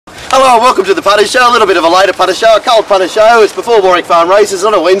Oh, welcome to the Punters Show, a little bit of a later Punters Show, a cold Punters Show. It's before Warwick Farm races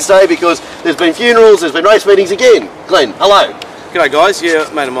on a Wednesday because there's been funerals, there's been race meetings again. Glenn, hello. G'day guys, yeah,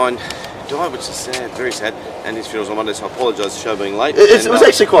 a mate of mine died, which is sad, very sad, and his funeral's on Monday, so I apologise for the show being late. It was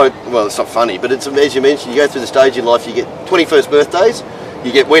actually quite, well, it's not funny, but it's, as you mentioned, you go through the stage in life, you get 21st birthdays,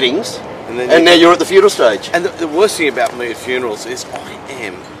 you get weddings, and now you're at the funeral stage. And the worst thing about me at funerals is I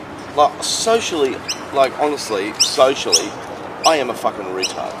am, like, socially, like, honestly, socially, I am a fucking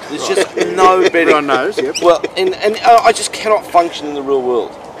retard. There's just no better. Everyone knows, yep. Well, and I just cannot function in the real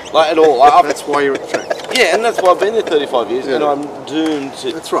world, like, at all. Like, that's why you're at the track. Yeah, and that's why I've been there 35 years, and I'm doomed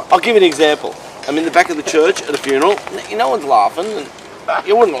to... That's right. I'll give you an example. I'm in the back of the church at a funeral, no one's laughing, and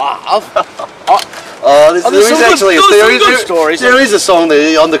you wouldn't laugh. There is a song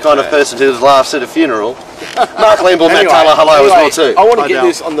there on the kind of person who laughs at a funeral. Mark Lemble, Matt Taylor, hello as well too. I want to get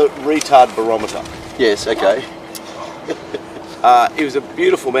this on the retard barometer. Yes, okay. He was a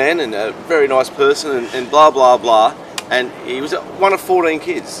beautiful man and a very nice person and blah blah blah, and he was one of 14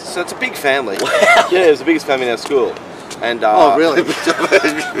 kids, so it's a big family. Yeah, it was the biggest family in our school. And oh really?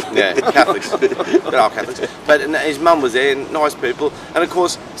 Yeah, Catholics. They're all Catholics. But his mum was there, and nice people. And of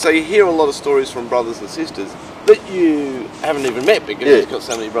course, so you hear a lot of stories from brothers and sisters that you haven't even met because he's got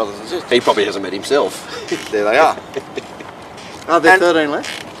so many brothers and sisters. He probably hasn't met himself. There they are. Are there 13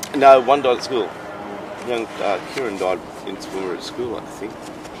 left? No, one died at school. Young Kieran died when we were at school, I think.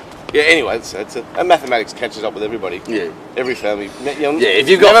 Yeah, anyway, and mathematics catches up with everybody. Yeah. Every family. Yeah, if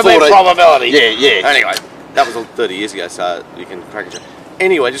you've got 14... probability. Yeah, yeah. Anyway, that was all 30 years ago, so you can crack it.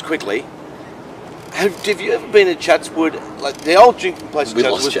 Anyway, just quickly, have you ever been at Chatswood? Like, the old drinking place at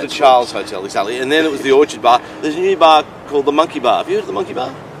Chatswood was the Charles Hotel, exactly, and then it was the Orchard Bar. There's a new bar called the Monkey Bar. Have you heard of the Monkey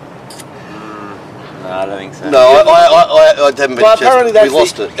Bar? No, I don't think so. No, I haven't been to apparently Chatswood. We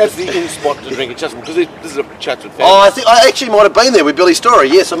lost it. That's the in spot to drink at Chatswood, because this is a Chatswood family. Oh, I actually might have been there with Billy Story.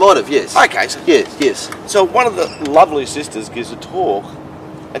 Yes, I might have, yes. Okay. So, yes. So one of the lovely sisters gives a talk,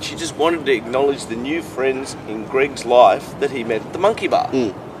 and she just wanted to acknowledge the new friends in Greg's life that he met at the Monkey Bar.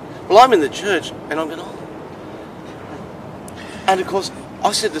 Mm. Well, I'm in the church, and I'm going, oh. And of course,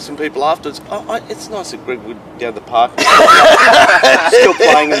 I said to some people afterwards, oh, it's nice that Greg would down the park still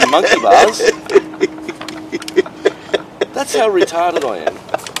playing in the monkey bars. That's how retarded I am.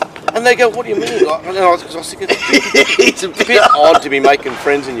 And they go, what do you mean? Like, and I was thinking, it's a bit odd to be making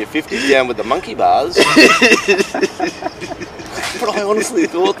friends in your 50s down with the monkey bars. But I honestly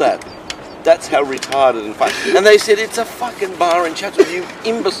thought that. That's how retarded and fucking... And they said, it's a fucking bar in Chatswood, you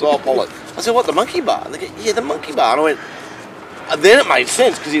imbecile pollock. I said, what, the monkey bar? And they go, yeah, the monkey bar. And I went... Then it made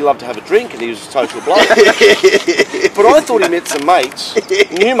sense because he loved to have a drink and he was a social bloke. But I thought he met some mates,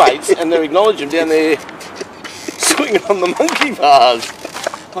 new mates, and they're acknowledging him down there swinging on the monkey bars.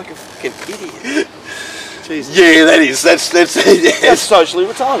 Like a fucking idiot. Jesus. Yeah, that is. That's socially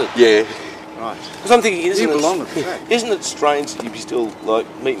retarded. Yeah. Right. Because I'm thinking, Isn't it strange that you'd be still like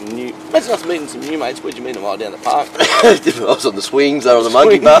meeting new... Imagine us meeting some new mates. Where'd you meet them? Down the park. I was on the swings, they were on the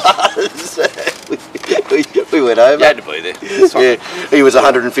monkey bars. we went over. You had to be there. Yeah, he was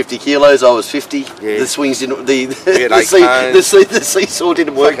 150 kilos, I was 50. Yeah. The swings didn't... The seesaw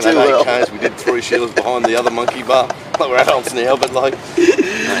didn't work too well. We did 3 shillers behind the other monkey bar. Like, we're adults now, but like...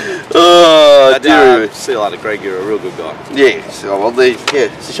 Oh, dear. See you later, Greg, you're a real good guy. Yeah, so, well,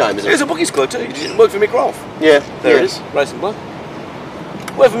 it's a shame, isn't it? There's a bookies club too. You did work for Mick Rolfe. Yeah. There it is, Racing Blood.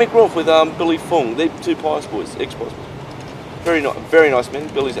 Worked for Mick Rolfe with Billy Fung. They're 2 Pious boys, ex-Pious boys. Very nice men.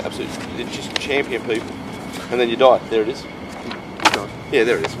 Billy's absolutely just champion people. And then you die. There it is. Yeah,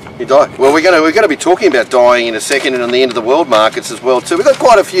 there it is. You died. Well, we're going to be talking about dying in a second, and on the end of the world markets as well too. We've got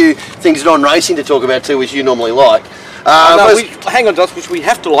quite a few things non-racing to talk about too, which you normally like. Hang on, Dust, which we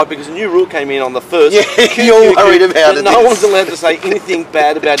have to like because a new rule came in on the 1st. Yeah, you're worried about it. No one's allowed to say anything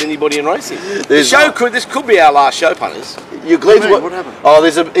bad about anybody in racing. This could be our last show, Punters. What happened? Oh,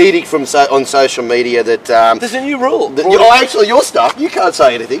 there's an edict from on social media that... there's a new rule. Actually, your stuff, you can't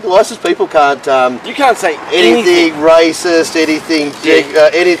say anything. Licensed people can't... you can't say anything racist, anything...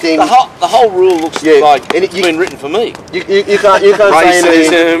 anything... The whole rule looks like it's been written for me. You can't say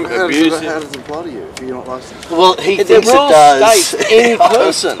anything... Racism, how does it apply to you if you're not licensed? Well, he thinks it does. Any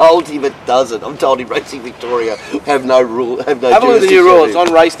person. I told him it doesn't. I'm told him Racing Victoria have no rule, have no. Have a look at the new rules on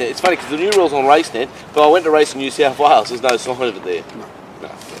RaceNet. It's funny because the new rules on RaceNet, but I went to race in New South Wales. There's no sign of it there. No.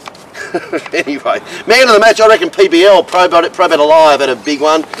 Anyway, man of the match, I reckon PBL, Pro Bet Alive had a big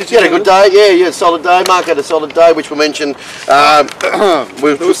one. You had a good day, yeah, a solid day. Mark had a solid day, which we'll mention. There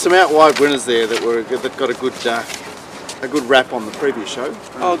was some out wide winners there that got a good rap on the previous show.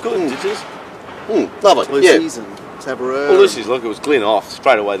 Oh, good. Did lovely. Lucy's and Tabaroo. Well, Lucy's, look, it was Glen off.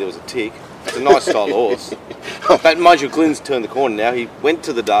 Straight away there was a tick. It's a nice style horse. But mind you, Glenn's turned the corner now. He went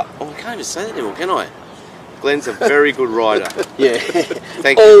to the dart. Oh, I can't even say that anymore, can I? Glenn's a very good rider. Yeah.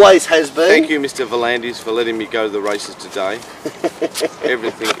 Thank you. Always has been. Thank you, Mr. Volandis, for letting me go to the races today.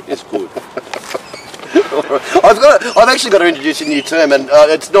 Everything is good. I've actually got to introduce a new term, and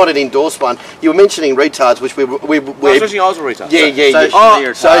it's not an endorsed one. You were mentioning retards, which I was a retard.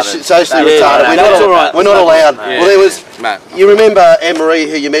 Yeah. Socially Socially retarded. retarded. We're not allowed. Yeah. Well, there was. Matt. You remember Anne-Marie,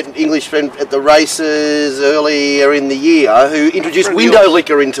 who you met, an English friend at the races earlier in the year, who introduced Friend window yours.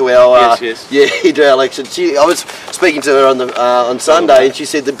 liquor into our into our lecture. I was speaking to her on Sunday, and she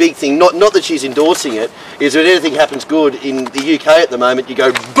said the big thing, not that she's endorsing it, is that anything happens good in the UK at the moment, you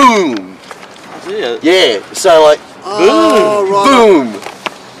go boom. Yeah. So like boom.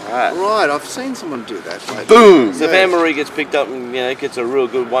 Right, I've seen someone do that. Lately. Boom. So if Anne-Marie gets picked up and gets a real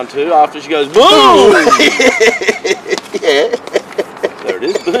good 1-2 after she goes boom. Yeah. There it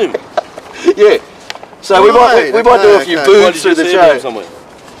is, boom. Yeah. So we might do a few okay. booms through the show. Somewhere.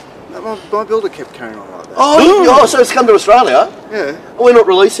 No, my builder kept carrying on like that. Oh, so it's come to Australia? Yeah. We're not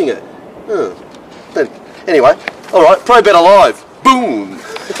releasing it. Oh. Anyway, all right. Pro Bet Alive. Boom.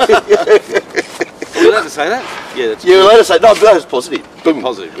 Are you allowed to say that? Yeah, that's You're allowed to say no. That's positive. Boom.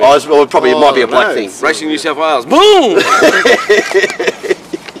 Positive. Oh, well, probably it might be a black no, thing. Racing New South Wales. Boom!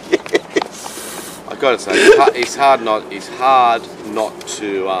 I got to say, it's hard not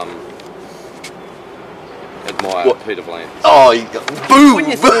to admire What? Peter Bland. Oh, you got boom. When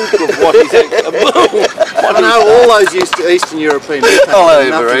you think of what he's boom. I know all those Eastern European people Hello,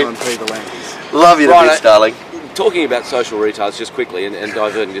 nothing Marie. on Peter Landis. Love you to Right, bits, darling. Talking about social retards just quickly and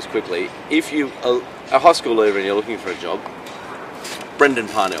diverting just quickly, if you are a high school leaver and you're looking for a job, Brendan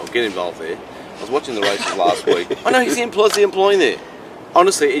Parnell, get involved there. I was watching the races last week. I know he's the employee there.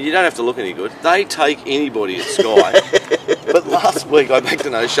 Honestly, you don't have to look any good. They take anybody at Sky. But last week I backed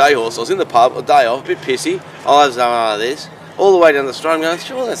an O'Shea horse. I was in the pub, a day off, a bit pissy. I was this. All the way down the stride, I'm going,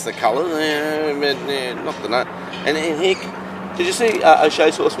 sure, that's the colour. Not the nut. And heck, did you see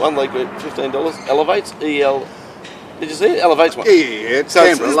O'Shea's horse one leg at $15? Elevates, EL. Did you see it? Elevates one. Yeah, it's So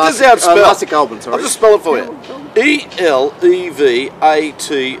Canberra. this is how it's spelled. Elastic Albans, sorry. I'll just spell it for you. ELEVATES.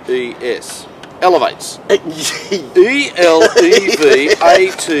 Elevates.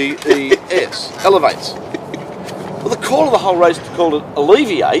 ELEVATES. Elevates. Well, the call of the whole race called it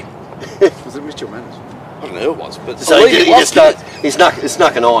Alleviate. Was it Mr. Manners? I don't know who it was, but So he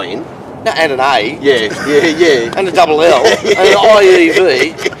snuck an I in. No, and an A. Yeah. And a double L. And an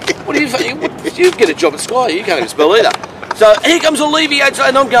IEV. What do you get a job at Sky? You can't even spell either. So here comes Alleviate,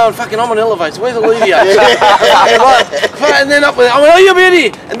 and I'm going, fucking, I'm on Elevates. Where's Alleviate? And then up with it. I went, oh, you're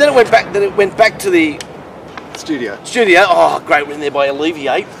here. And then it went back. Then it went back to the Studio. Oh, great, we're in there by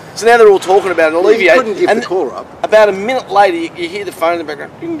Alleviate. So now they're all talking about Alleviate. You couldn't give the core up. About a minute later, you hear the phone in the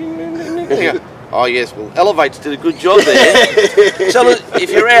background. Ding, ding, ding, ding, ding. You go, oh yes, well, Elevates did a good job there. So look, if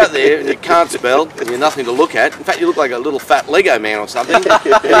you're out there and you can't spell and you're nothing to look at, in fact you look like a little fat Lego man or something, and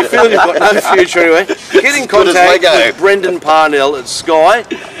you feel you've got no future anyway, get in contact with Brendan Parnell at Sky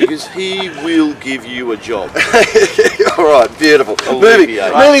because he will give you a job. All right, beautiful. Moving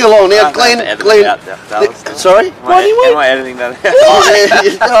along now, Glenn. Sorry? Am I editing that out?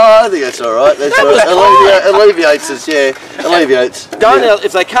 I think that's all right. That's all right. Alleviates us, yeah. Alleviates.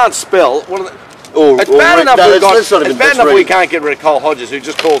 If they can't spell, what are they? It's bad enough we can't get rid of Cole Hodges, who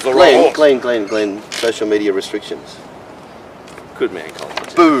just calls the wrong horse. Glenn. Social media restrictions. Good man, Cole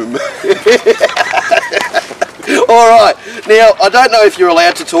Hodges. Boom. All right. Now, I don't know if you're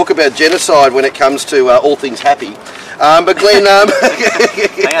allowed to talk about genocide when it comes to all things happy, but Glenn, I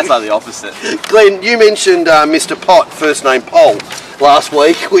think that's like the opposite. Glenn, you mentioned Mr. Pot, first name Pol, last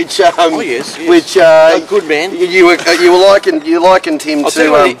week, which yes. which good man. You likened him I'll to. tell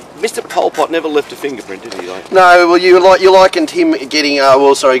you what, Mr. Pol Pot never left a fingerprint, did he? Like? No, well, you likened him getting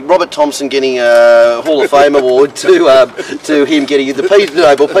Robert Thompson getting a Hall of Fame award to him getting the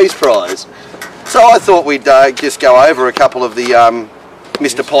Nobel Peace Prize. So I thought we'd just go over a couple of the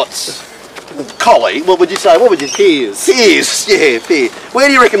Mr. Pot's colleague. What would you say? What would you? Peers, yeah, peer. Where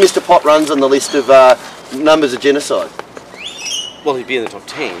do you reckon Mr. Pot runs on the list of numbers of genocide? Well, he'd be in the top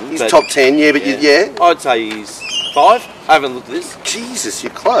 10. He's top 10, yeah, but yeah. I'd say he's 5. I haven't looked at this. Jesus,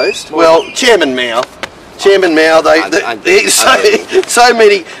 you're close. Well, Chairman Mao, so many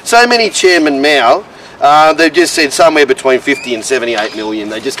Chairman Mao. They've just said somewhere between 50 and 78 million.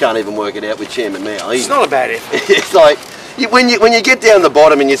 They just can't even work it out with Chairman Mao. It's not a bad effort. It's like when you get down the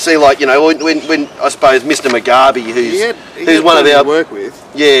bottom and you see, like, you know, when I suppose Mr. Mugabe, who's one of our work with.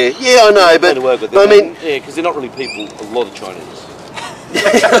 Yeah, I know, but to work with I mean, yeah, because they're not really people. A lot of Chinese.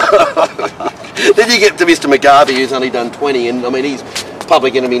 then you get to Mr. Mugabe, who's only done 20, and I mean he's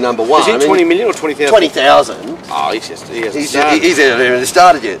public enemy number one. Is he 20 million or 20,000? 20,000. Oh, he hasn't He's started. hasn't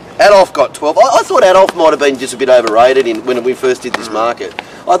started yet. Adolf got 12. I thought Adolf might have been just a bit overrated when we first did this market.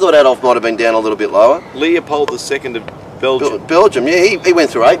 I thought Adolf might have been down a little bit lower. Leopold II of Belgium. Belgium, yeah, he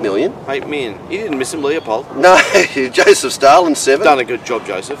went through 8 million. 8 million. You didn't miss him, Leopold. No, Joseph Stalin 7. Done a good job,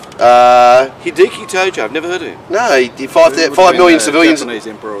 Joseph. Hideki Tojo, I've never heard of him. No, he did 5 million civilians. Japanese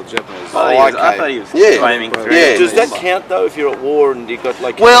emperor or Japanese. Oh, I thought he was Yeah. claiming through. Yeah. Does that count though if you're at war and you've got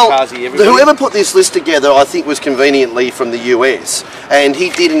like Well, kamikaze everybody? whoever put this list together, I think, was conveniently from the US, and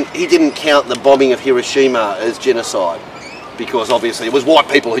he didn't count the bombing of Hiroshima as genocide, because obviously it was white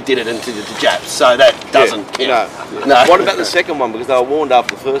people who did it into the Japs, so that doesn't count. No. What about the second one? Because they were warned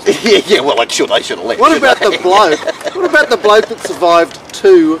after the first one. yeah, well, they should have left. What about the bloke? What about the bloke that survived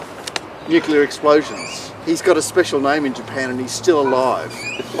 2 nuclear explosions? He's got a special name in Japan and he's still alive.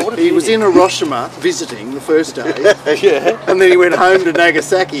 He was in Hiroshima visiting the first day, Yeah. and then he went home to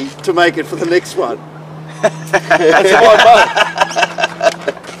Nagasaki to make it for the next one. That's my mate.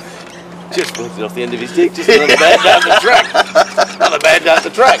 Just flipped it off the end of his dick. Just another bad down the track. Another bad down the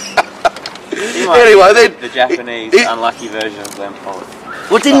track. He might Anyway, be then- the Japanese it- unlucky version of them.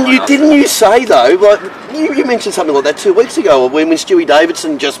 Well, didn't you say though? Like you mentioned something like that 2 weeks ago when Stewie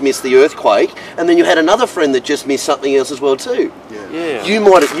Davidson just missed the earthquake, and then you had another friend that just missed something else as well too. Yeah. You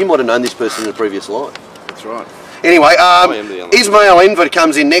might have known this person in a previous life. That's right. Anyway, am the other. Ismail Enver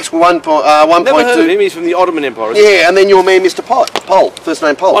comes in next. Never heard of 1.2. him. He's from the Ottoman Empire. Isn't Yeah, and then your man, Mr. Pol, first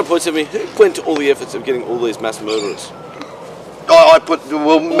name Pol. 1.7. Who went to all the efforts of getting all these mass murderers?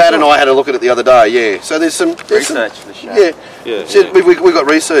 Matt and I had a look at it the other day. Yeah, so there's some Research for the show. Yeah, Yeah, So yeah. we got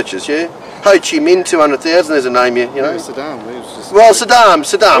researchers. Yeah, Ho Chi Minh 200,000. There's a name you know. Saddam. He was just. Well,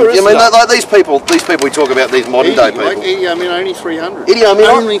 Saddam. Where is I mean, Saddam? like these people we talk about, these modern day people. Idi Amin only 300. Idi Amin.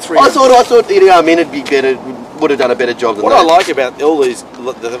 Only I 300. thought Idi Amin would have done a better job than What that. I like about all these,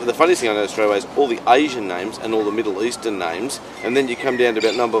 the funniest thing I know in Australia is all the Asian names and all the Middle Eastern names, and then you come down to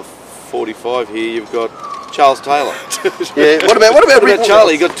about number 45 here, you've got Charles Taylor. Yeah. What about What about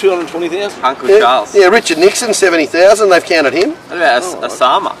Charlie? He got 220,000. Uncle Yeah, Charles. yeah, Richard Nixon 70,000. They've counted him. What about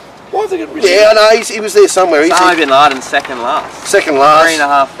Osama? Why have they got Richard? Yeah, I know. He was there somewhere. He's Osama bin Laden second last. second last.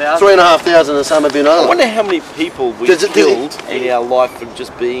 3,500. 3,500 Osama bin I Laden. wonder how many people we Does it- killed in our life from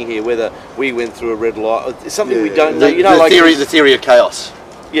just being here, whether we went through a red light. It's something we don't know. The, You know, the like theory of chaos.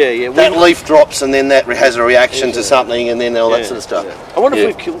 yeah. That leaf drops and then that has a reaction to something and then all that sort of stuff. I wonder Yeah.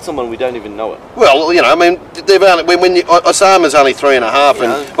 if we've killed someone we don't even know it. Well, you know, I mean, they've only, Osama's only 3.5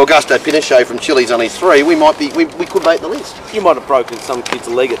 and Augusto Pinochet from Chile's only 3. We could make the list. You might have broken some kid's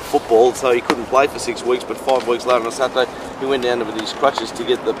leg at football, so he couldn't play for 6 weeks. But 5 weeks later on a Saturday, he went down with his crutches to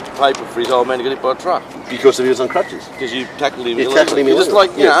get the paper for his old man to get hit by a truck Because he was on crutches. because you tackled him. You illegally. tackled him You're just illegally,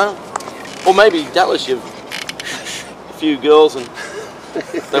 like you know, or maybe Dallas, you've a few girls and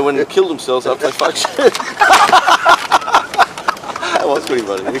they went and killed themselves after they fucked shit. That was pretty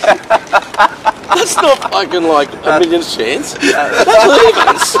funny. That's not fucking like a million's chance. That's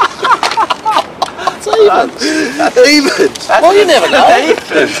evens. That's evens. Evens. Well, you never know.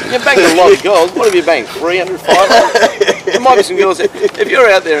 You banked a lot of girls. What have you banked? 300, 500? There might be some girls. If you're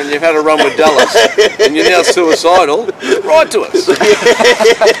out there and you've had a run with Dallas and you're now suicidal, write to us.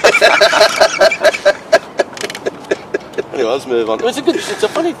 Anyway, let's move on. It's a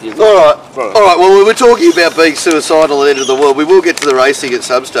funny thing. All right. Well, we were talking about being suicidal at the end of the world. We will get to the racing at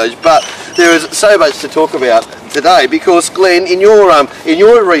some stage, but there is so much to talk about today because, Glenn, in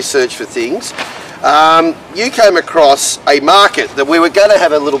your research for things, you came across a market that we were going to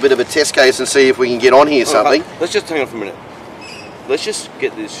have a little bit of a test case and see if we can get on here something. Let's just hang on for a minute. Let's just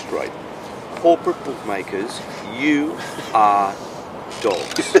get this straight. Corporate bookmakers, you are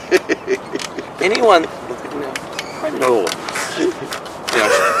dogs. Anyone... Maybe not all.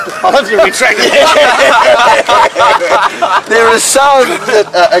 I'll have to retract that. There are some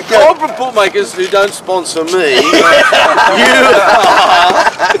that Corporate bookmakers who don't sponsor me, you are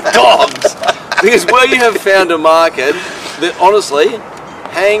dogs. Because where you have found a market that honestly,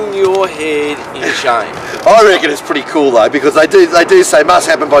 hang your head in shame. I reckon it's pretty cool though because they do say must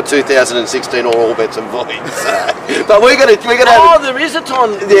happen by 2016 or all bets and voids. But we're gonna Oh, have there is a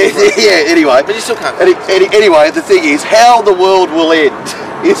ton. yeah. Anyway, But you still can't. Anyway, the thing is, how the world will end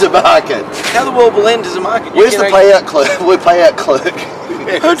is a market. How the world will end is a market. Where's the payout clerk? We're payout clerk.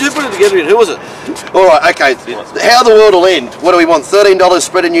 Who put it together? Who was it? All right, okay. How the world will end? What do we want? $13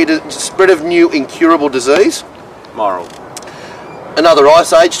 spread of new incurable disease. Moral. Another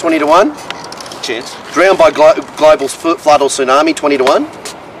ice age, 20 to 1. Chance. Drowned by global flood or tsunami, 20 to 1.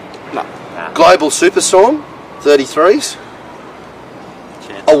 No. Global superstorm, 33s.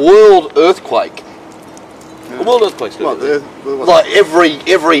 Chance. A world earthquake, The world earthquakes do What, it. Like every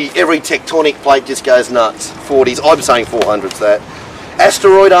tectonic plate just goes nuts. 40s. I'm saying 400s. That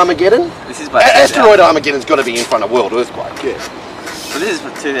asteroid Armageddon. This is by Asteroid Armageddon's got to be in front of world earthquake. Yeah. Well, this is for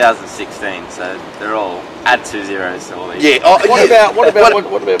 2016, so they're all add 2 zeros to all these. Yeah. Oh, What yeah.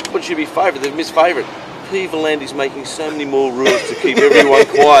 about what should be favourite? They've missed favourite. Cleveland is making so many more rules to keep everyone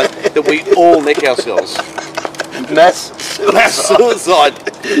quiet that we all neck ourselves. Mass Suicide.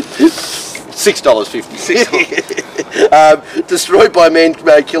 $6.50. Destroyed by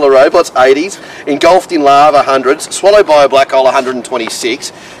man-made killer robots, 80s. Engulfed in lava, 100s. Swallowed by a black hole,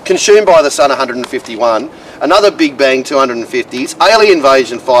 126. Consumed by the sun, 151. Another Big Bang, 250s. Alien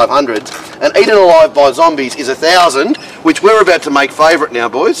invasion, 500s. And eaten alive by zombies is 1,000, which we're about to make favourite now,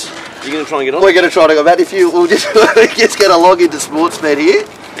 boys. You're going to try and get on? We're going to try to go back. If you will just get a log into Sportsbet here.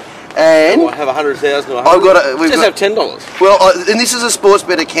 And I have 100,000 or I've 100. got a, we've Just got, have $10. well, and this is a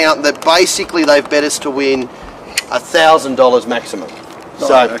Sportsbet account that basically they've bet us to win $1,000 maximum.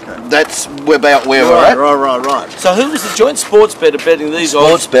 So okay. that's about where we're at. Right. So who is the joint sports bet of betting these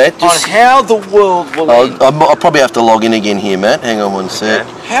odds Sportsbet, on just- how the world will end? I'll probably have to log in again here, Matt. Hang on one sec.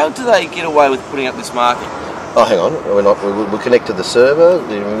 How do they get away with putting up this market? Oh, hang on. We're connected to the server.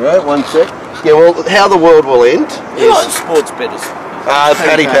 There we go. One sec. Yeah, well, how the world will end Who is owns sports betters?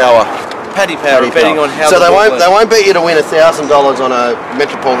 Paddy Power. Paddy Power Paddy betting Power. on how So the they world won't bet you to win $1,000 on a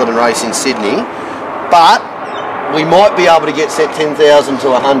Metropolitan race in Sydney, but we might be able to get set 10,000 to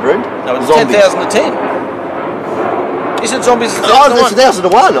 100. No, it's zombies. 10,000 to 10. You said zombies is Oh, 1,000 it's 1,000 to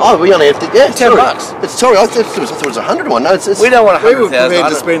 1. Oh, we only have to. Yeah, $10. Sorry, I thought it was 100 to 1. No, it's We don't want We were prepared to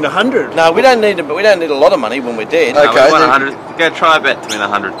 100,000. spend 100. No, we don't need a lot of money when we're dead. Okay. No, we want 100. Go try a bet to win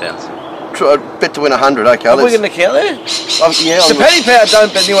 100,000. bet to win 100. Okay, Are we let's. going to count there? Yeah, So Paddy Power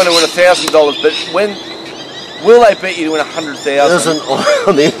don't bet anyone to win $1,000, but when will they bet you to win 100,000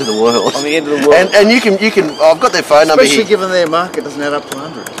 on the end of the world. on the end of the world? And you can. I've got their phone number Especially here. given their market doesn't add up to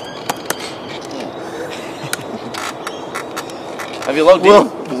 100. Have you logged Well,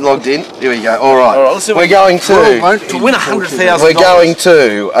 in? logged in. Here we go. All right. All right, let's see what we're going Well, to. won't To win 100,000. We're going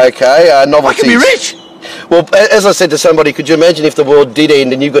to. Okay. I Novelties. can be rich. Well, as I said to somebody, could you imagine if the world did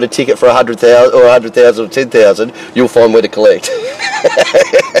end and you got a ticket for 100,000 or 100,000 or 10,000? You'll find where to collect.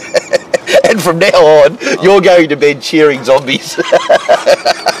 And from now on, you're going to bed cheering zombies.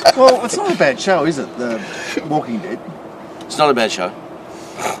 Well, it's not a bad show, is it? The Walking Dead. It's not a bad show.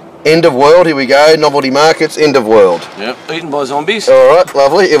 End of world. Here we go. Novelty markets. End of world. Yep. Eaten by zombies. All right.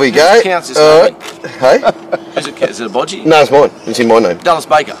 Lovely. Here we go. Whose account's this All name right. Hey. Is it a bodgy? No, it's mine. It's in my name. Dallas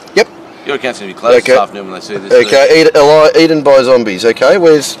Baker. Yep. Your account's going to be closed Okay. this afternoon when they see this. Okay, eaten by zombies. Okay,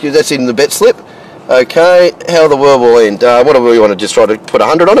 that's in the bet slip. Okay, how the world will end. What do we want to just try to put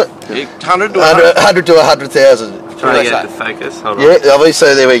 100 on it? 100 to 100. 100 to 100,000. Trying to say? get it to focus. Hold on. Yeah, lovely.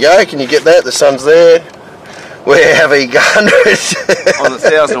 So there we go. Can you get that? The sun's there. We're having 100. On the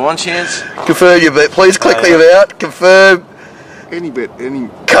 1,001 chance. Confirm your bet. Please click the amount. Confirm. Any bit, any.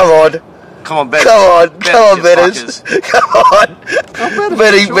 Come on. Come on, bet. Come on. Bet, Come on, you betters. Come on.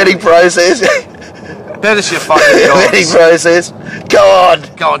 Betting process. Bet us your fucking Betting dollars. process. Come on.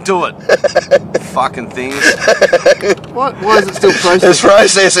 Go on, do it. Fucking things. Why is it still It's processing?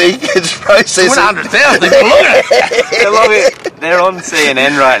 processing. It's processing. 100,000. Look at it. They're on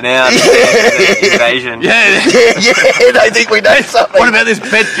CNN right now. The invasion. Yeah. Yeah, they think we know something. What about this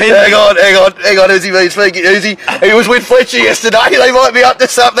bet pen? Hang on. Uzi been speaking. Uzi, he was with Fletcher yesterday. They might be up to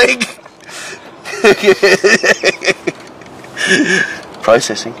something.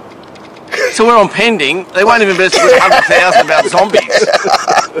 Processing. So we're on pending. They won't even bet us with 100,000 about zombies.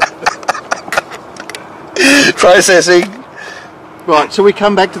 Processing. Right, shall we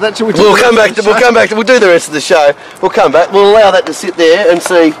come back to that? Shall we We'll come back to. We'll do the rest of the show. We'll come back. We'll allow that to sit there and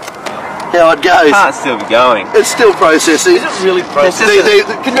see how it goes. Can't still be going. It's still processing. Is it really processing?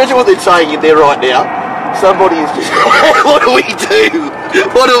 Can you imagine what they're saying in there right now? Somebody is just. What do we do?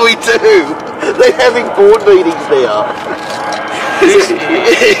 What do we do? They're having board meetings now.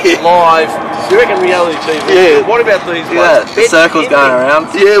 Live. You reckon reality TV? Yeah. What about these? Yeah, the circle's going around.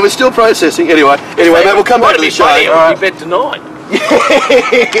 Yeah, we're still processing. Anyway, mate, we'll come back to the show. Alright. We bet tonight.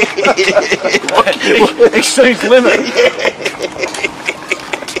 Extreme limit.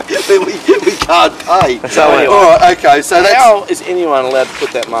 we can't pay. So anyway. Alright, okay, so that's... How is anyone allowed to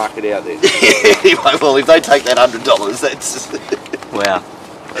put that market out there? Anyway, well, if they take that $100, that's... Wow.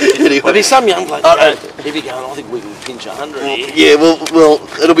 Anyway. There'll be some young bloke he'll be going, I think we can pinch 100 here. Yeah, well,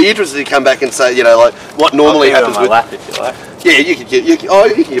 it'll be interesting to come back and say, like what normally happens on my with... lap if you like. Yeah, you can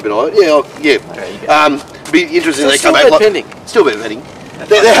keep an eye on it. Yeah, yeah. Be interesting So they still come back. bet pending? Still bet pending.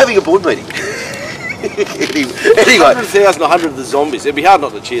 They're having a board meeting. Anyway. 100,000, 100 of the zombies. It'd be hard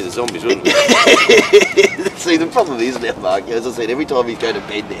not to cheer the zombies, wouldn't it? See, the problem is now, Mark, as I said, every time he's going to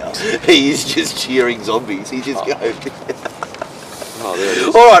bed now, he is just cheering zombies. He just goes. Oh, there it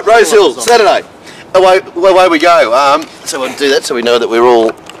is. All right, Rose Hill, Saturday. Away we go. So we'll do that so we know that we're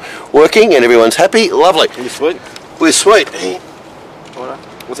all working and everyone's happy. Lovely. We're sweet. We're sweet.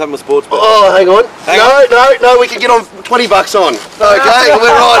 What's happening with sports? Oh, hang on. No, we can get on $20 on. Okay,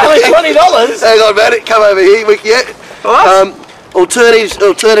 we're right. Only $20? Hang on, man. Come over here.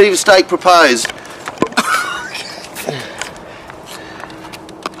 Alternative steak proposed.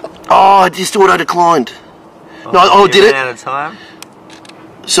 Oh, it just auto declined. Did it? Out of time.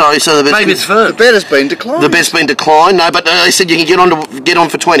 Sorry, so the Maybe it's firm. The bet has been declined. The bet's been declined. No, but they said you can get on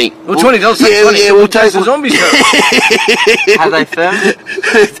for 20. Well, $20. Yeah, we'll take the zombies. Have they firmed it?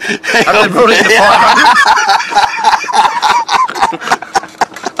 Have they brought it to 500?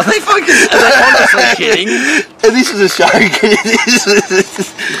 Are they honestly kidding? This is a show.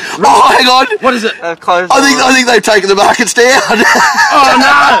 Oh, hang on. What is it? Closed. I think they've taken the markets down. Oh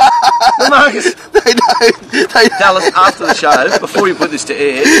no! The markets. They Dallas, after the show, before you put this to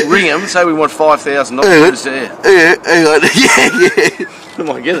air, ring them, say we want 5,000, not put this to air. Hang on. Yeah. I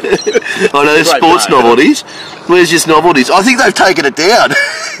might get it. I know, Great sports day, novelties. Where's just novelties? I think they've taken it down.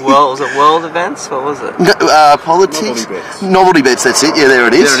 Well, was it world events? What was it? Politics? Novelty bets. Novelty bets, that's it. Yeah, there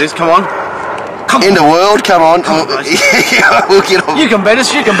it is. There it is, come on. End of world, come on. We'll get on. You can bet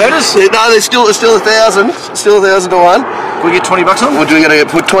us. No, there's still 1,000. Still 1,000 to 1. Can we get $20 on? We're going to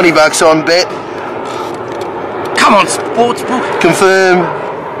put $20 on bet. Come on, sports book. Confirm.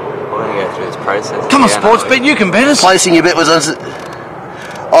 We're going to go through this process. Come on, again, sports aren't we? bet. You can bet us. Placing your bet was on.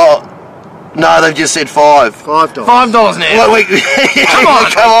 Oh, no, they've just said $5. $5. $5 now. Wait. Come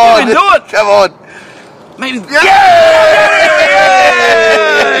on, Come on. you can do it. Come on. Maybe. Yay!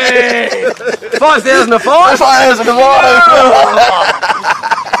 5,000 to 5. 5,000 to 5.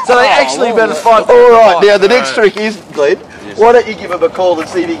 So they actually bet us 5. All right, now the next trick is, Glenn, why don't you give them a call and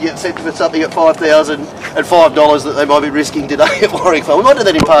see if you can get sent for something at $5,005 that they might be risking today at Warwick Farm. We might do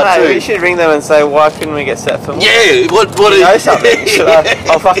that in part No, 2. you should ring them and say, why couldn't we get set for more? Yeah, what You know is... something? Should I?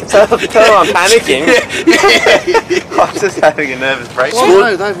 I'll fucking tell them I'm panicking. I'm just having a nervous breakdown.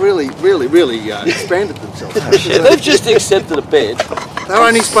 Well, no, they've really expanded themselves. They've just accepted a bet. They're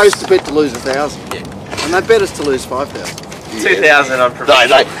only supposed to bet to lose 1,000. Yeah. And they bet us to lose 5,000. 2,000 on provision.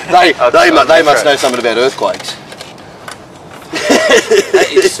 They must know something about earthquakes. That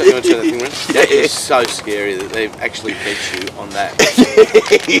is so, you want to turn that thing around? That is so scary that they've actually bet you on that.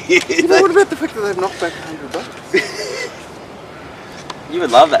 You know, what about the fact that they've knocked back $100? You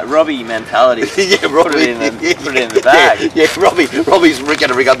would love that Robbie mentality. Yeah, Robbie. Put it in the bag. Yeah, Robbie's going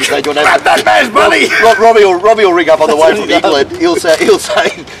to ring up and say, "Grab that man's money." Robbie will ring up on the way from England. He'll say,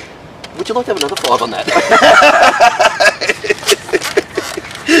 "Would you like to have another 5 on that?"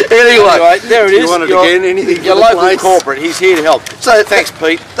 Anyway, there it is. You want it again? Anything Your for the local place? corporate. He's here to help. So Thanks,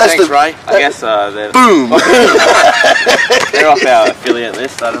 Pete. that's Thanks, the- Ray. I guess they're boom. they're off our affiliate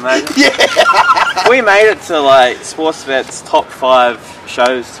list, I'd imagine. Yeah. We made it to like Sportsbet's top 5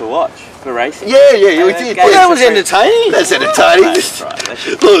 shows to watch for racing. Yeah, we And did. gave That us was a free- entertaining. That's entertaining. That's right. They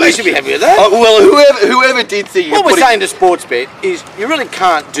should. Look, They should be happy with that. well, whoever did think you What could we're put saying to Sportsbet is you really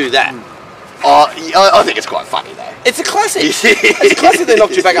can't do that. I think it's quite funny though. It's a classic. It's a classic. They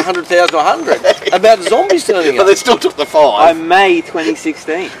knocked you back 100,000 or 100 about zombies turning But up. they still took the 5. By May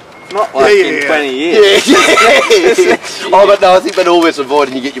 2016. Not like in 20 years. Yeah. Oh, but no, I think that always avoid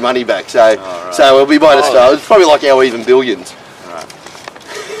and you get your money back. So, right. so we might have started. It's probably like our even billions.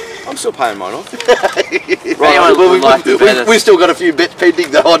 I'm still paying mine off. Anyone would like to bet us- we've still got a few bets pending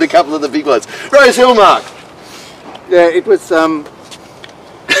though on a couple of the big ones. Rose Hill, Mark. Yeah, it was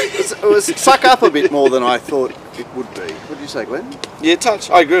it was suck up a bit more than I thought it would be. What do you say, Glenn? Yeah, touch.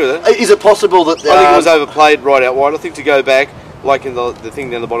 I agree with that. Is it possible that I think it was overplayed right out wide. I think to go back, like in the thing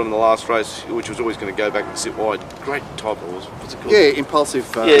down the bottom of the last race, which was always going to go back and sit wide. Great type it was. What's it called? Yeah, impulsive.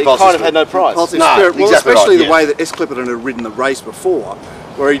 Yeah, it kind of had no price. Impulsive No, spirit. Well, exactly especially right, the way that S. Clipperton had ridden the race before,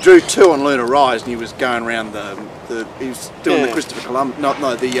 where he drew 2 on Lunar Rise and he was going around he was doing the Christopher Columbus. No,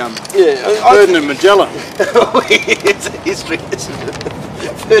 the Burden and Magellan. it's a history.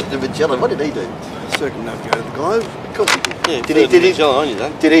 Ferdinand Magellan. What did he do? Circumnavigated the globe. Of course he did. Yeah, Did he? Magellan on you,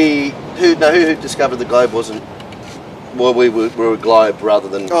 though. Did he? Who discovered the globe wasn't? Well, we were a globe rather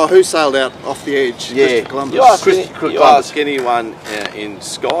than. Oh, who sailed out off the edge? Yeah. Christopher Columbus. You ask anyone in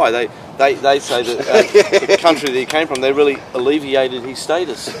Sky, they say that the country that he came from, they really alleviated his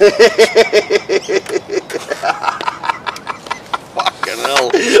status. Fucking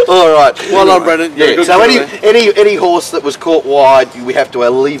hell. All right. Well done, Brendan. Yeah. Good So job there. any horse that was caught wide, we have to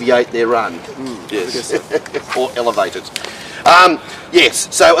alleviate their run. Yes. or elevators.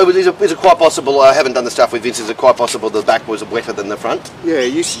 Yes, so is it quite possible, I haven't done the stuff with Vince, is it quite possible the back was wetter than the front? Yeah,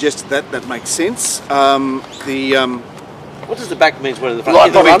 you suggested that makes sense. What does the back mean when in the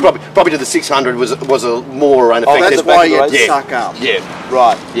front? Like probably to the 600 was a more unaffected. That's why you had to Yeah. suck up. Yeah,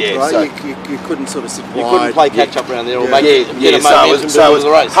 Right. yeah. Right? So, You couldn't sort of sit You wide. couldn't play catch up around there or Yeah. make it yeah, get a so momentum it build was of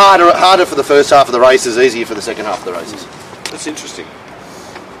the race. harder for the first half of the races, easier for the second half of the races. That's interesting.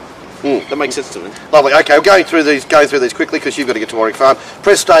 Mm. That makes sense to me. Lovely. Okay, we're going through these quickly because you've got to get to Warwick Farm.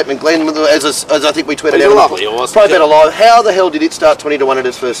 Press statement, Glenn, as I think we tweeted He's out. a lovely horse. Probably better live. How the hell did it start 20 to 1 at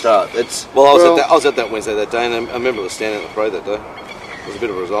its first start? It's Well, I was at that Wednesday that day, and I remember I was standing at the parade that day. It was a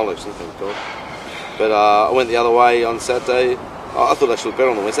bit of a result, actually, thank God. But I went the other way on Saturday. I thought I should look better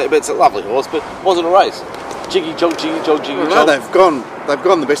on the Wednesday, but it's a lovely horse, but it wasn't a race. Jiggy jog, jiggy jog, jiggy Well, no, jog. they've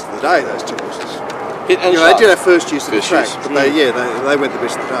gone the best of the day, those two horses. Hit and You know, they shot. did have first use of the First track, use. but they went the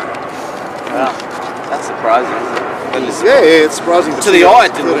best of the day. Wow. That's surprising, isn't it? That is- Yeah, it's surprising. To the eye,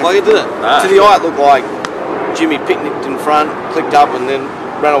 it didn't look like it, did it? No. To the eye, it looked like Jimmy picnicked in front, clicked up, and then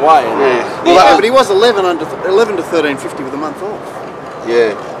ran away. And Well, Yeah, but he was 11 to 13.50 with a month off.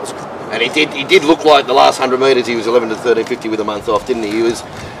 yeah. And he did look like the last 100 metres he was 11 to 13.50 with a month off, didn't he? He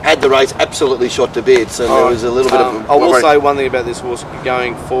had the race absolutely shot to bits, and there was a little bit of. I will say one thing about this horse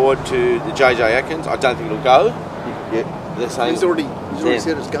going forward to the JJ Atkins. I don't think it'll go. Yeah. They're saying He's already Yeah.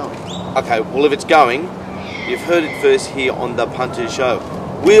 said it's going. okay. Well, if it's going, you've heard it first here on the Punters show.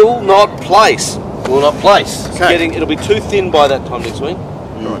 Will not place. Will not place. Okay. It'll be too thin by that time next week.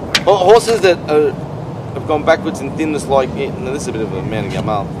 Horses that have gone backwards in thinness like it. Now this is a bit of a man and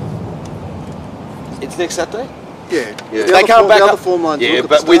Gamal. It's next Saturday, Yeah. Yeah. The They other can't back the other up. form lines Yeah, look at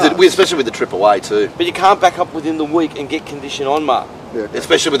but the start. especially with the trip away too. but you can't back up within the week and get condition on, Mark. Yeah.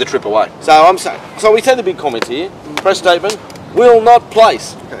 Especially with the trip away. So I'm saying. So we say the big comments here. Press statement. Will not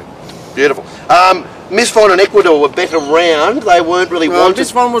place. Beautiful. Misfine and Ecuador were better round. They weren't really Well, wanted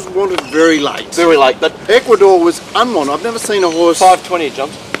this one was wanted very late. very late, but Ecuador was unwanted. I've never seen a horse. 5:20 it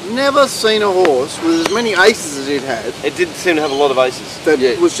jumped. Never seen a horse with as many aces as it had It didn't seem to have a lot of aces. that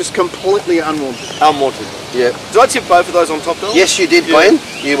Yeah. was just completely unwanted. Unwanted. yeah. Did I tip both of those on top, Bill? Yes, you did, Glenn.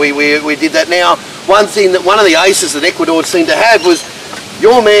 Yeah, we did that. Now, one of the aces that Ecuador seemed to have was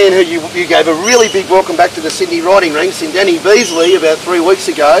your man, who you gave a really big welcome back to the Sydney riding ranks, in Danny Beasley about 3 weeks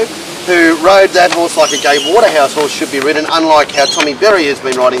ago, who rode that horse like a Gay Waterhouse horse should be ridden, unlike how Tommy Berry has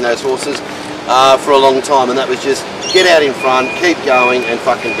been riding those horses for a long time, and that was just get out in front, keep going, and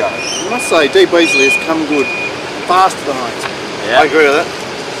fucking go. I must say, D. Beasley has come good faster than I expected. I agree with that.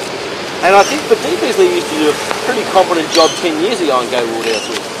 And I think, but D. Beasley used to do a pretty competent job 10 years ago on Go Waterhouse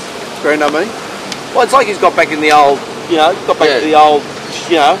with. Grand me. Well, it's like he's got back in the old, got back to the old,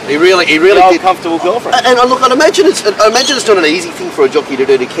 He really the old did. comfortable girlfriend. And look, I'd imagine it's not an easy thing for a jockey to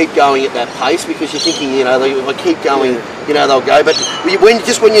do, to keep going at that pace, because you're thinking, if I keep going, they'll go. But when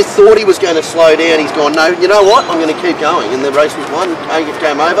you thought he was going to slow down, he's gone, no, you know what, I'm going to keep going. And the race was won,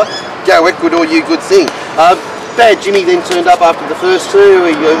 came over. Go Ecuador, you good thing. Bad Jimmy then turned up after the first two.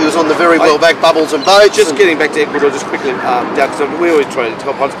 He was on the very well back Bubbles and Boats. Just getting back to Ecuador, just quickly, because we always try to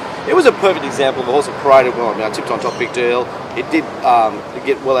top odds. It was a perfect example of a horse that paraded well. I mean, I tipped on top, big deal. It did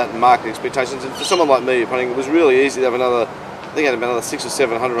get well out in market expectations, and for someone like me, it was really easy to have another. I think I had about another 600 or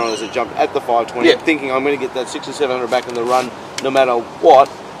 700 on as it jumped at the 520, Yeah. thinking I'm going to get that 600 or 700 back in the run, no matter what.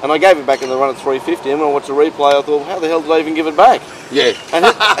 And I gave it back in the run at 350. And when I watched the replay, I thought, how the hell did I even give it back? Yeah. And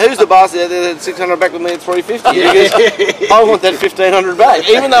who's the bastard out there that had 600 back with me at 350? Because I want that 1500 back,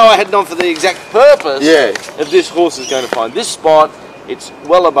 even though I had done for the exact purpose of this horse is going to find this spot. It's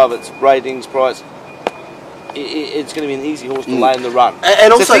well above its ratings price. It's going to be an easy horse to lay in the run.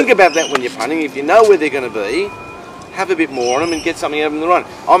 And so also, think about that when you're punting. If you know where they're going to be, have a bit more on them and get something out of them in the run.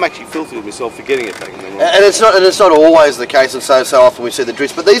 I'm actually filthy with myself for getting it back in the run. and it's not always the case, and so often we see the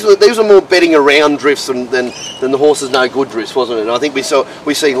drifts. But these were more betting around drifts than the horses no good drifts, wasn't it? And I think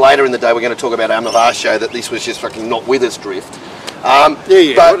we see later in the day, we're going to talk about Amnavar show, that this was just fucking not with us drift. But But,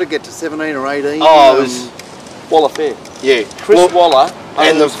 what did it get to 17 or 18? oh, it was Waller Fair. yeah. Chris Waller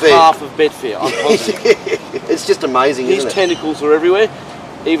and the owns Fair. half of Betfair. I'm positive. It's just amazing, His isn't it? tentacles are everywhere.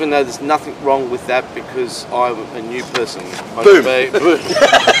 Even though there's nothing wrong with that, because I'm a new person. I'm Boom. I'm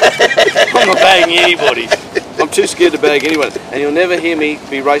not bagging anybody. I'm too scared to bag anyone. And you'll never hear me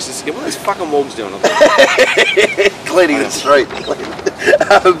be racist again. What are these fucking wogs doing? Cleaning the street.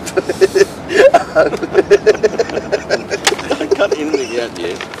 got anything out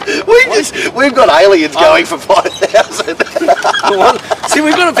yet. We've got aliens going for 5,000. See,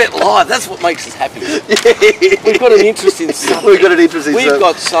 we've got a bet live. That's what makes us happy. We've got an interest in something. We've got an interest in We've something.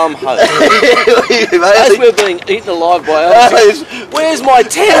 got some hope. As we're being eaten alive by aliens, where's my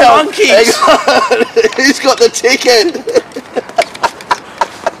 10 monkeys? Who's got the ticket?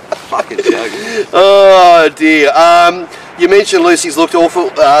 Fucking joking. Oh dear. You mentioned Lucy's looked awful.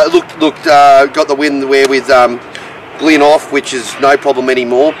 Got the win there with Glyn off, which is no problem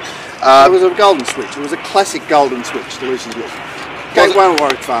anymore. It was a golden switch. It was a classic golden switch to Lucy's look. Gate 1 at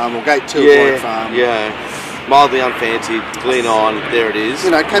Warwick Farm or Gate 2 at Warwick Farm. Yeah. Mildly unfancied, Glyn on, there it is. You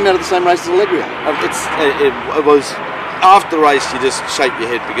know, it came out of the same race as Allegria. It was, after the race, you just shake your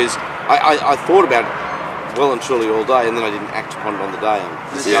head because I thought about it well and truly all day, and then I didn't act upon it on the day.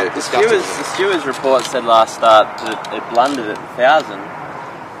 The stewards report said last start that it blundered at 1,000,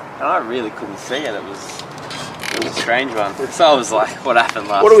 and I really couldn't see it. It was a strange one. So I was like, what happened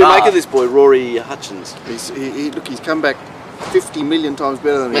last What do we start? make of this boy, Rory Hutchins? He's come back 50 million times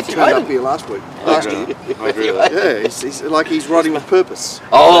better than he turned up here last year. I agree with that. Yeah, he's riding with purpose.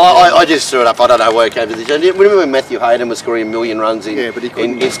 Oh, I just threw it up. I don't know where it came to this. Remember when Matthew Hayden was scoring 1 million runs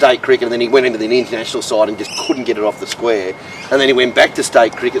in state cricket, and then he went into the international side and just couldn't get it off the square, and then he went back to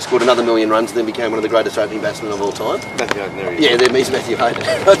state cricket, scored another 1 million runs, and then became one of the greatest opening batsmen of all time. Matthew Hayden, there he is. Yeah, he's Matthew Hayden.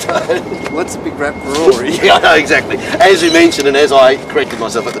 Well, that's a big rap for Rory. Yeah, I know, exactly. As you mentioned, and as I corrected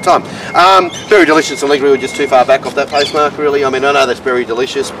myself at the time. Very delicious. Allegria were just too far back off that postmark, really. I mean, I know that's very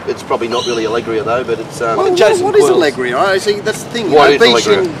delicious. It's probably not really Allegria, though, but it's... Well, Jason what is Quills. Allegria? I see, that's the thing. What is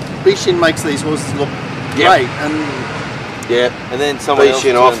Bishin makes these horses look great, and yeah, And then someone else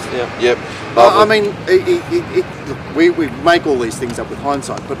Bishin off. turns- yeah. Yep. I mean, look, we make all these things up with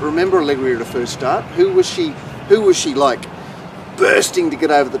hindsight, but remember Allegria at her first start? Who was she like bursting to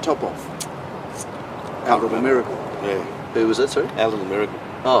get over the top of? Out of a miracle. Yeah. Who was that, sorry? Out of the miracle.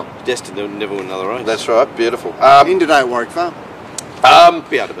 Oh, Destined to never win another race. that's right. Beautiful. In today at Warwick Farm.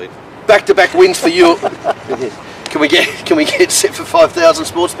 Be able to beat. Back-to-back wins for you. Can we get set for 5,000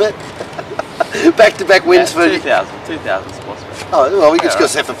 sports bet? Back-to-back wins for 2,000 sports bet. Oh well, we just got right.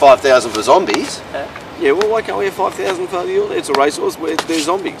 set for 5,000 for zombies. Yeah, well, why can't we have 5,000 for the... It's a racehorse where there's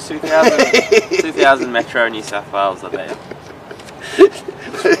zombies. 2,000 Metro New South Wales, I bet.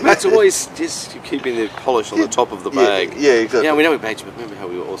 Matt's always just keeping the polish on the top of the bag. Yeah, exactly. Yeah, we know we bagged you, but remember how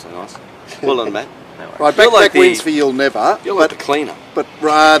we were also nice. Well done, Matt. Right, You're back-to-back like the- wins for You'll Never. You're like the cleaner. But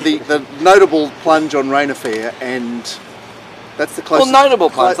the notable plunge on Rain Affair, and that's the Well, closest. notable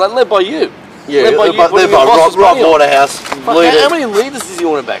plans, like led by you. Yeah, led by you, putting your boss's Rob money on. Waterhouse. Fuck, leader. how many leaders does he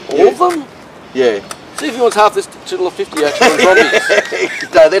want to back? All of them? Yeah. See if he wants half this total of 50 extra on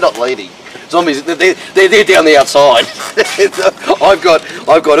zombies. No, they're not leading. Zombies, they're down the outside. I've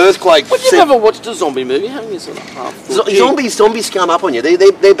got earthquake. But you've never watched a zombie movie, haven't you? Sort of half. Zombies come up on you.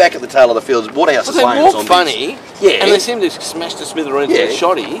 They're back at the tail of the field. Waterhouse But is they playing walk zombies. funny, Yeah. and they seem to smash the smithereens Yeah. with a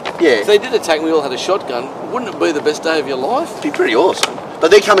shotty. Yeah. If they did attack and we all had a shotgun, wouldn't it be the best day of your life? It'd be pretty awesome.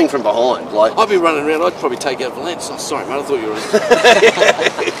 But they're coming from behind. Like I'd be running around, I'd probably take out Valente. Oh, sorry, mate, I thought you were...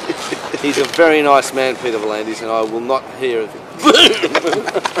 He's a very nice man, Peter Volandis, and I will not hear of it.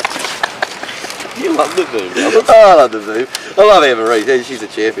 You love the boom. I love the Zoo. I love Emma Reid. Yeah, she's a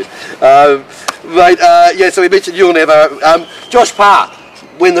champion. Mate, yeah, so we mentioned You'll Never. Josh Parr,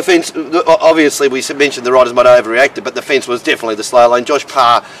 when the fence, obviously we mentioned the riders might have overreacted, but the fence was definitely the slow lane. Josh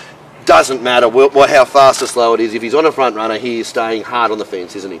Parr, doesn't matter how fast or slow it is, if he's on a front runner, he is staying hard on the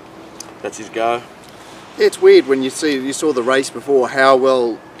fence, isn't he? That's his go. Yeah, it's weird when you saw the race before how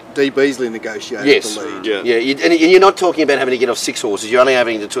well D. Beasley negotiated Yes. the lead. Yeah. Yeah, and you're not talking about having to get off 6 horses, you're only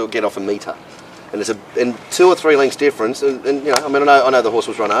having to get off a metre. And it's a 2 or 3 lengths difference, and you know, I mean, I know the horse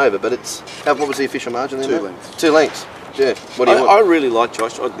was run over, but it's what was the official margin there? 2 mate? lengths. 2 lengths. Yeah. What do you I want? really like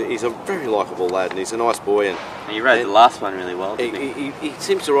Josh. He's a very likeable lad, and he's a nice boy. And You rode the last one really well, he, didn't you? he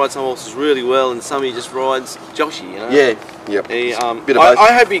seems to ride some horses really well, and some he just rides Joshy. You know. Yeah. Yep. He, Bit of both.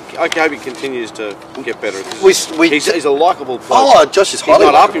 I hope he continues to get better. 'cause he's a likeable player. Oh, Josh is He's highly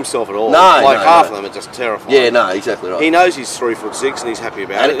not up likable. himself at all. No, like no, half no. of them are just terrifying. Yeah, no, exactly right. He knows he's 3'6" and he's happy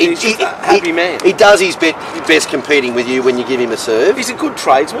about it. He's just a happy man. He does his best competing with you when you give him a serve. He's a good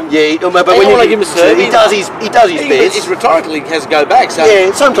tradesman. Yeah, but Hey, when I you wanna give him a serve, he does his best. It's rhetorically he has to go back. So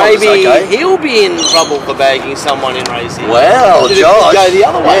Yeah, sometimes it's maybe okay. he'll be in trouble for bagging someone in racing. Well, But if Josh. you go the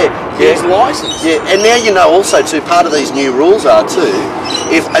other way. Yeah, He's yeah. licensed. Yeah, and now you know also too, part of these new rules are too,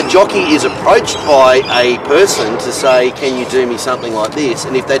 if a jockey is approached by a person to say, can you do me something like this,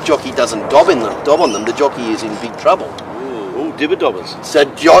 and if that jockey doesn't dob on them, the jockey is in big trouble. Ooh, dibber dobbers. So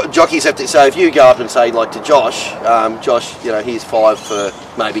jockeys have to. So if you go up and say like to Josh, Josh, you know, here's 5 for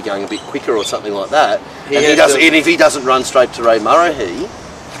maybe going a bit quicker or something like that, and if he doesn't run straight to Ray Murray,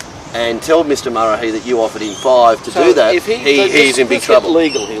 and tell Mr. Murray that you offered him 5 to do that, he's in big trouble.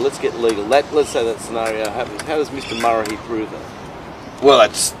 Let's get legal. Let's say that scenario happens. How does Mr. Murray prove that? Well,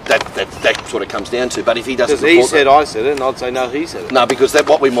 that sort of comes down to. But if he doesn't, because he said I said it, and I'd say no, he said it. No, because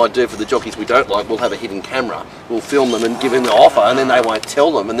what we might do for the jockeys we don't like, we'll have a hidden camera. We'll film them and give them the offer, and then they won't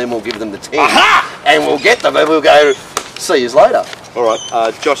tell them, and then we'll give them the 10, and we'll get them, and we'll go see you later. All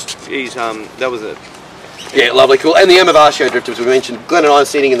right, Josh, he's that was it. Yeah, lovely, cool. And the Amavatio drifters we mentioned. Glenn and I are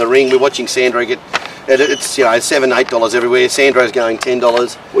sitting in the ring. We're watching Sandro get. It's $7, $8 everywhere. Sandro's going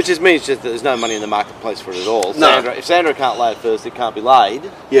 $10. Which just means just that there's no money in the marketplace for it at all. No. If Sandro can't lay it first, it can't be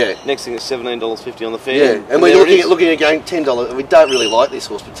laid. Yeah. Next thing is $17.50 on the fair. Yeah. And we're looking at going $10. We don't really like this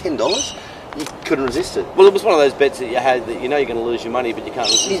horse, but $10, you couldn't resist it. Well, it was one of those bets that you had that you know you're going to lose your money, but you can't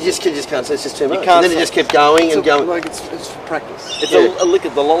resist. You just can't say it's just too much. Can't and then it just kept going and going. Like it's for practice. It's a lick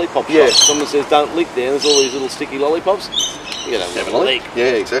at the lollipop shop. Yeah. Someone says don't lick there, and there's all these little sticky lollipops. You gotta have a lick.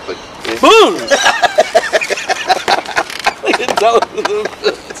 Yeah, exactly. Yeah. Boom!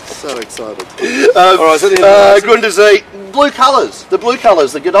 So excited. Alright, so Grundy, blue colours. The blue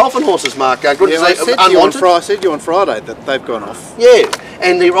colours, the Godolphin horses, Mark. Grundy, I said to you on Friday that they've gone off. Yeah,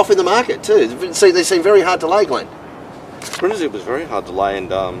 and they're off in the market too. See, they seem very hard to lay, Glenn. Brindisi was very hard to lay,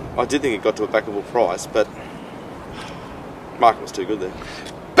 and I did think it got to a backable price, but market was too good there.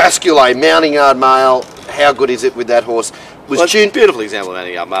 Bascule, mounting yard male. How good is it with that horse? Beautiful example of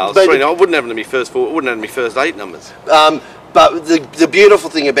mounting yard male. I wouldn't have them in my first 4. It wouldn't have them in my first 8 numbers. But the beautiful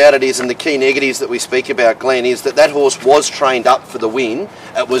thing about it is, and the key negatives that we speak about, Glenn, is that horse was trained up for the win.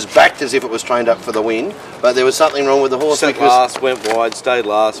 It was backed as if it was trained up for the win, but there was something wrong with the horse. Set last, went wide, stayed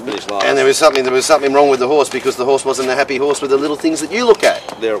last, finished last. And there was something wrong with the horse because the horse wasn't a happy horse with the little things that you look at.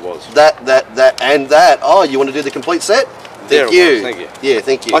 There it was. That. Oh, you want to do the complete set? Thank you. Yeah,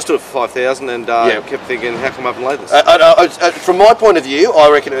 thank you. I stood for 5,000 and kept thinking, how come I haven't laid this? From my point of view, I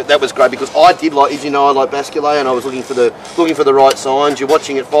reckon that was great because I did like, as you know, I like Bascule, and I was looking for the right signs. You're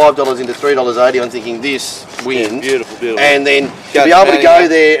watching it $5 into $3.80. I'm thinking this wins. Yeah, beautiful. And then to be able to go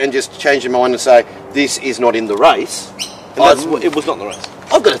there and just change your mind and say this is not in the race. It was not in the race.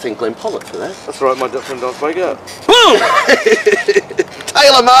 I've got to thank Glenn Pollock for that. That's right, my friend Don Baker. Boom!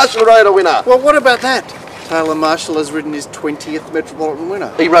 Taylor Marshall rode a winner. Well, what about that? Taylor Marshall has ridden his 20th Metropolitan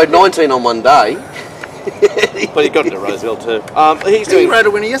winner. He rode 19 on one day. But he got into Roseville too. He rode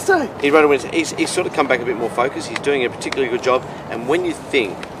a winner yesterday. He rode a winner. He's sort of come back a bit more focused. He's doing a particularly good job. And when you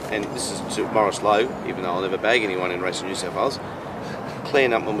think, and this is to Morris Lowe, even though I'll never bag anyone in Racing New South Wales, Claire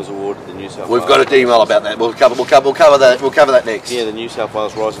Nutman was awarded the New South Wales. We've got an email about that. We'll cover that. We'll cover that next. Yeah, the New South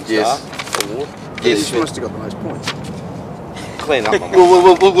Wales Rising Star Award. Yes, she must have got the most points. Clean up.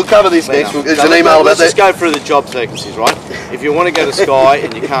 We'll cover this next. There's an email about that. Let's just go through the job vacancies, right? If you want to go to Sky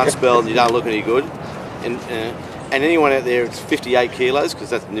and you can't spell and you don't look any good, and anyone out there, it's 58 kilos because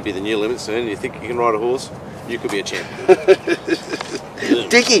that's going to be the new limit soon. And you think you can ride a horse, you could be a champ.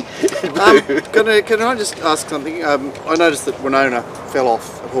 Dickie. Can I just ask something? I noticed that Winona fell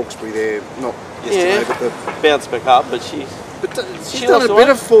off at Hawkesbury there, not yesterday, but the bounce back up, but she's done a bit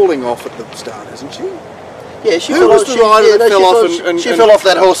of falling off at the start, hasn't she? Yeah, she fell off. She fell off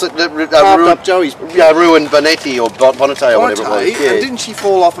that horse that ruined Joey's. Yeah, ruined Bonetti or Bonate or whatever it was. Yeah. And didn't she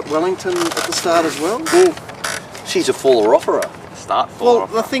fall off at Wellington at the start as well? She's a faller-offerer.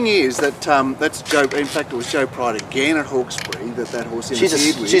 The thing is that that's Joe. In fact, it was Joe Pride again at Hawkesbury that horse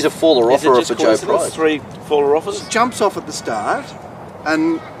interfered with. She's a faller-offerer for Joe Pride. 3 faller offers. She jumps off at the start,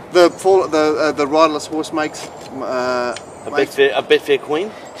 and the riderless horse makes. A Betfair Queen.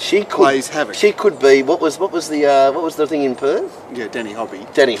 Plays havoc. She could be. What was the thing in Perth? Yeah, Danny Hobby.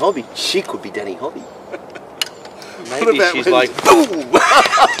 Danny Hobby. She could be Danny Hobby. Maybe she's like boom.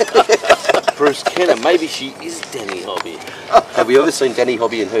 Bruce Kenner. Maybe she is Danny Hobby. Have we ever seen Danny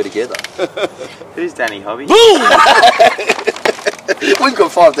Hobby and her together? Who's Danny Hobby? Boom! We've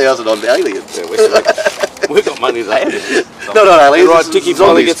got 5,000 on aliens. Yeah, we've got money there. Not aliens. Right, Dickie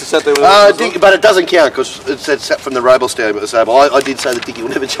finally gets to sit there with us. But it doesn't count because it said sat from the Robel Stadium at the same. I did say that Dickie will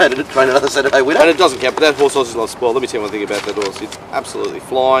never train another Saturday winner. And it doesn't count, but that horse is not spoiled. Let me tell you one thing about that horse. It's absolutely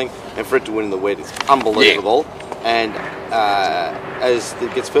flying, and for it to win in the wet, it's unbelievable. Yeah. And as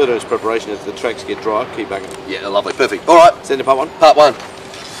it gets further in its preparation, as the tracks get dry, keep backing. Yeah, lovely, perfect. All right, send to part 1. Part 1.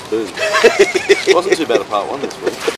 Boom. It wasn't too bad a part 1 this week.